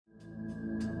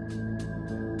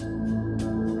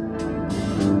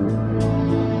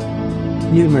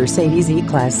New Mercedes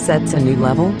E-Class sets a new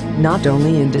level, not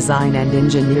only in design and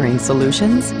engineering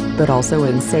solutions, but also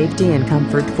in safety and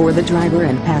comfort for the driver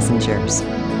and passengers.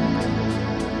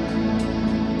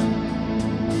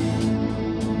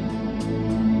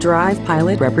 Drive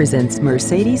Pilot represents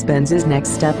Mercedes-Benz's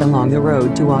next step along the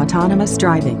road to autonomous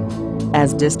driving.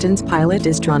 As Distance Pilot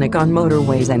Distronic on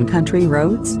motorways and country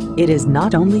roads, it is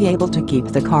not only able to keep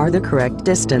the car the correct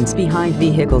distance behind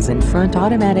vehicles in front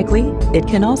automatically, it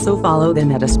can also follow them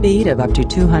at a speed of up to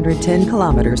 210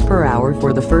 km/h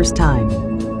for the first time.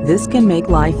 This can make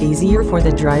life easier for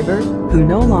the driver, who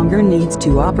no longer needs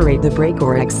to operate the brake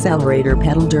or accelerator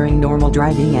pedal during normal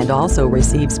driving and also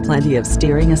receives plenty of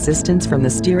steering assistance from the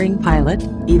steering pilot,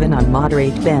 even on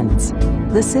moderate bends.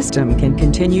 The system can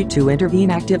continue to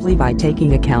intervene actively by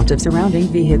taking account of surrounding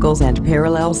vehicles and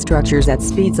parallel structures at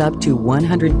speeds up to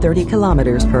 130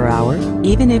 km/h,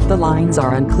 even if the lines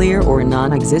are unclear or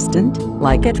non-existent,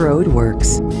 like at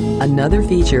roadworks. Another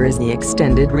feature is the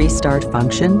extended restart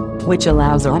function, which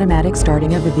allows automatic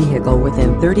starting of the vehicle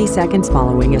within 30 seconds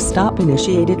following a stop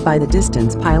initiated by the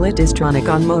Distance Pilot Distronic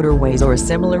on motorways or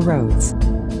similar roads.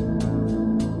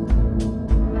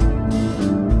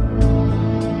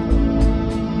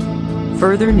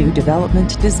 Further new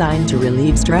development designed to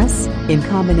relieve stress, in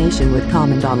combination with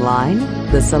Command Online,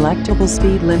 the selectable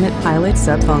speed limit pilot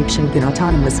sub-function can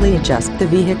autonomously adjust the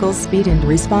vehicle's speed in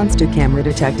response to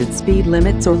camera-detected speed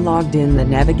limits or logged in the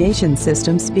navigation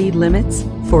system speed limits,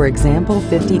 for example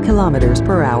 50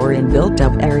 km/h in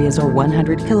built-up areas or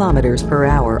 100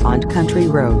 km/h on country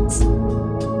roads.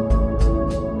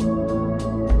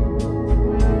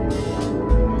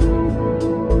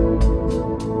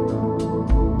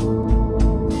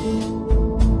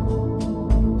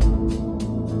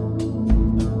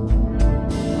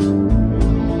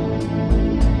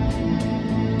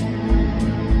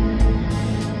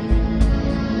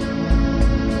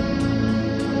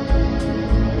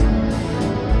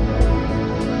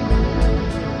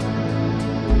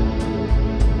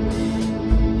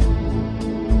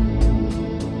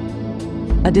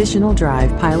 Additional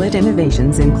Drive Pilot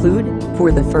innovations include,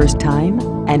 for the first time,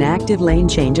 an active lane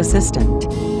change assistant.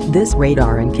 This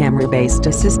radar and camera-based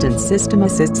assistance system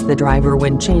assists the driver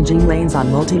when changing lanes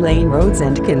on multi-lane roads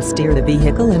and can steer the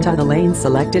vehicle into the lane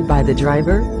selected by the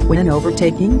driver, when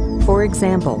overtaking, for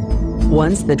example.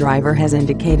 Once the driver has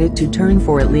indicated to turn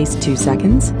for at least 2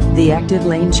 seconds, the active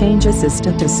lane change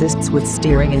assistant assists with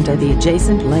steering into the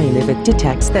adjacent lane if it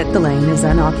detects that the lane is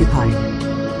unoccupied.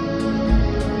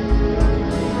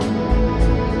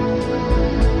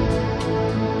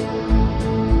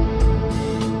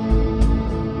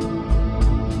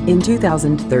 In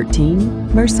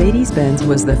 2013, Mercedes-Benz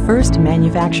was the first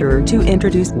manufacturer to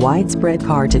introduce widespread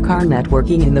car-to-car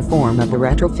networking in the form of a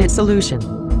retrofit solution.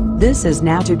 This is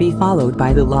now to be followed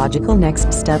by the logical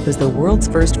next step as the world's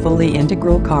first fully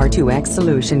integral car-to-X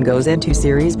solution goes into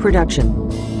series production.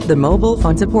 The mobile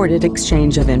phone-supported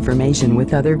exchange of information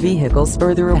with other vehicles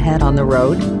further ahead on the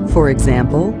road, for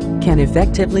example, can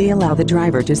effectively allow the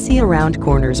driver to see around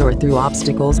corners or through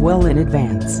obstacles well in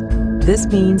advance. This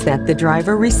means that the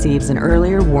driver receives an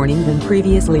earlier warning than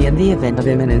previously in the event of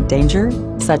imminent danger,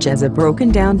 such as a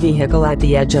broken-down vehicle at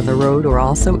the edge of a road or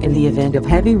also in the event of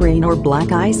heavy rain or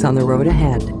black ice on the road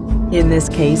ahead. In this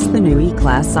case, the new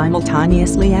E-Class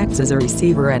simultaneously acts as a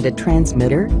receiver and a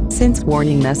transmitter, since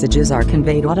warning messages are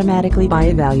conveyed automatically by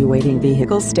evaluating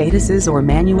vehicle statuses or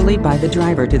manually by the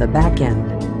driver to the back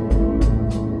end.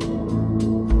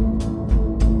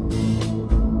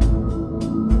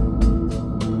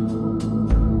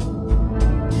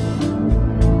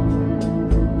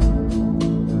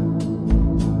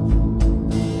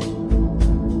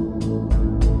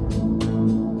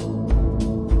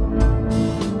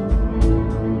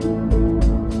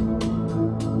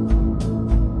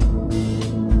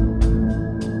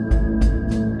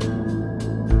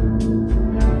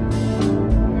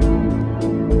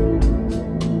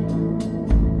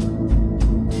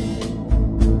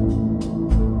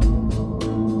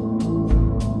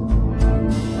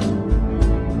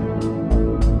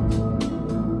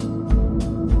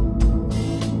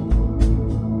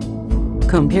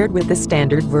 Compared with the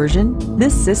standard version,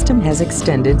 this system has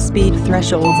extended speed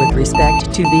thresholds with respect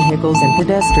to vehicles and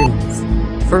pedestrians.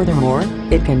 Furthermore,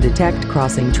 it can detect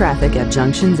crossing traffic at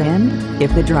junctions and,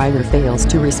 if the driver fails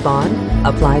to respond,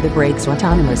 apply the brakes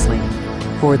autonomously.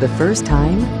 For the first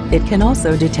time, it can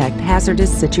also detect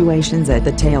hazardous situations at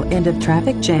the tail end of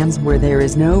traffic jams where there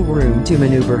is no room to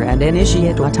maneuver and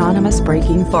initiate autonomous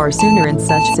braking far sooner in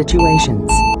such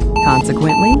situations.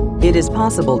 Consequently, it is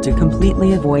possible to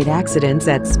completely avoid accidents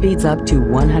at speeds up to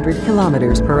 100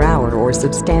 km per hour or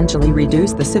substantially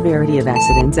reduce the severity of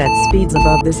accidents at speeds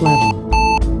above this level.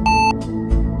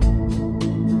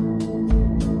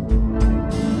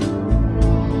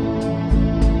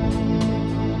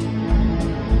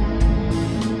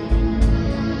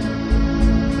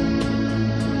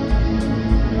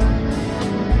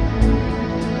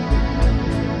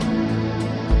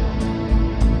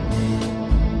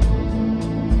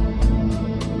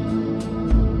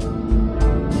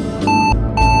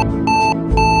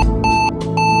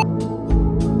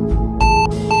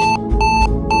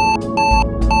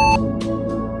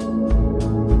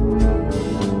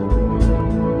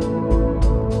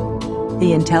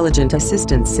 The intelligent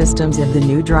assistance systems in the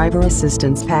new driver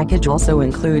assistance package also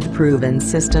include proven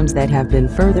systems that have been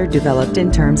further developed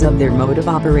in terms of their mode of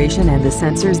operation and the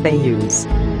sensors they use.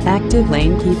 Active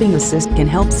lane keeping assist can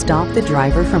help stop the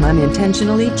driver from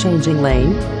unintentionally changing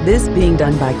lane, this being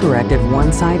done by corrective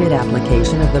one-sided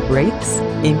application of the brakes,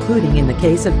 including in the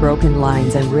case of broken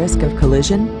lines and risk of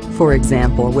collision, for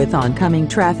example with oncoming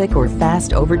traffic or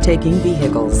fast overtaking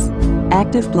vehicles.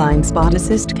 Active blind spot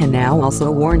assist can now also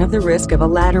warn of the risk of a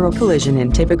lateral collision in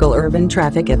typical urban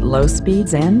traffic at low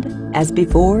speeds and, as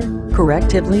before,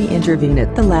 correctively intervene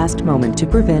at the last moment to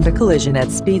prevent a collision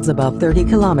at speeds above 30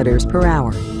 km per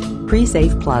hour.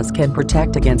 Pre-Safe Plus can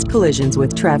protect against collisions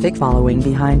with traffic following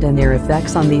behind and their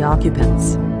effects on the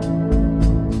occupants.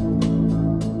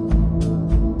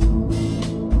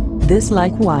 This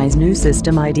likewise new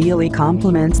system ideally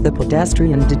complements the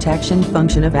pedestrian detection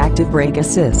function of active brake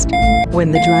assist.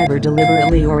 When the driver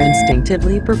deliberately or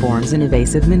instinctively performs an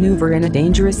evasive maneuver in a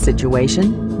dangerous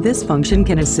situation, this function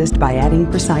can assist by adding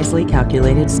precisely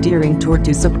calculated steering torque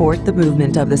to support the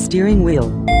movement of the steering wheel.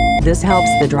 This helps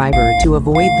the driver to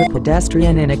avoid the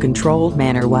pedestrian in a controlled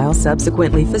manner while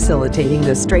subsequently facilitating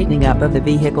the straightening up of the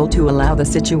vehicle to allow the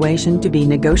situation to be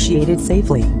negotiated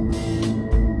safely.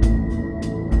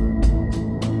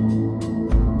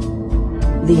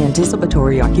 The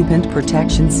anticipatory occupant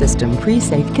protection system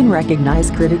Pre-Safe can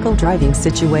recognize critical driving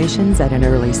situations at an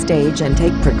early stage and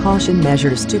take precaution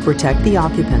measures to protect the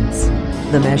occupants.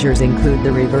 The measures include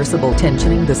the reversible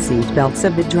tensioning the seat belts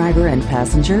of the driver and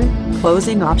passenger,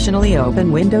 closing optionally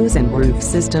open windows and roof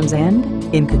systems and,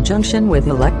 in conjunction with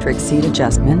electric seat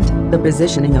adjustment, the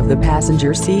positioning of the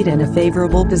passenger seat in a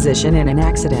favorable position in an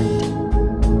accident.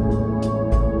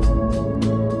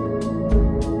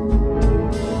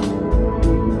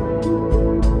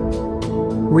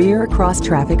 Rear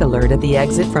cross-traffic alert at the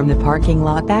exit from the parking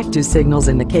lot act to signals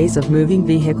in the case of moving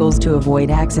vehicles to avoid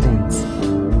accidents.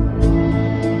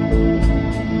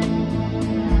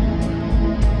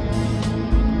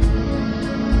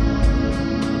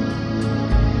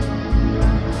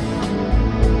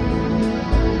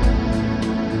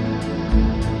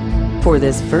 For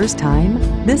this first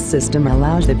time, this system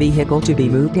allows the vehicle to be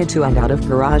moved into and out of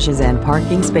garages and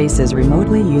parking spaces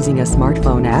remotely using a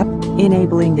smartphone app,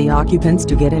 enabling the occupants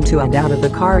to get into and out of the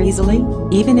car easily,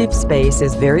 even if space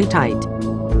is very tight.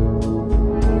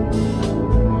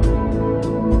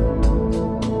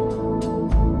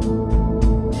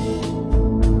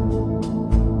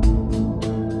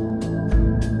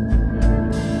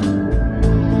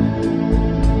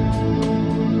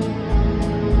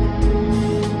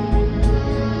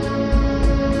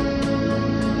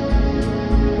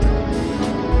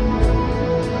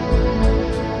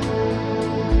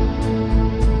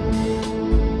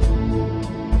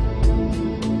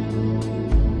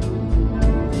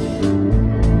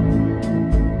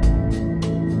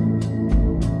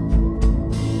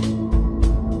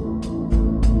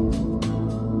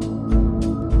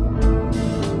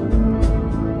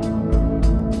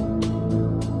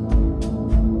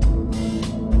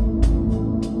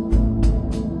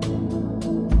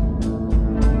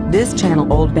 This channel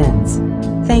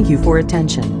OldBenz. Thank you for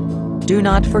attention. Do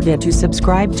not forget to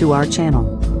subscribe to our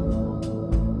channel.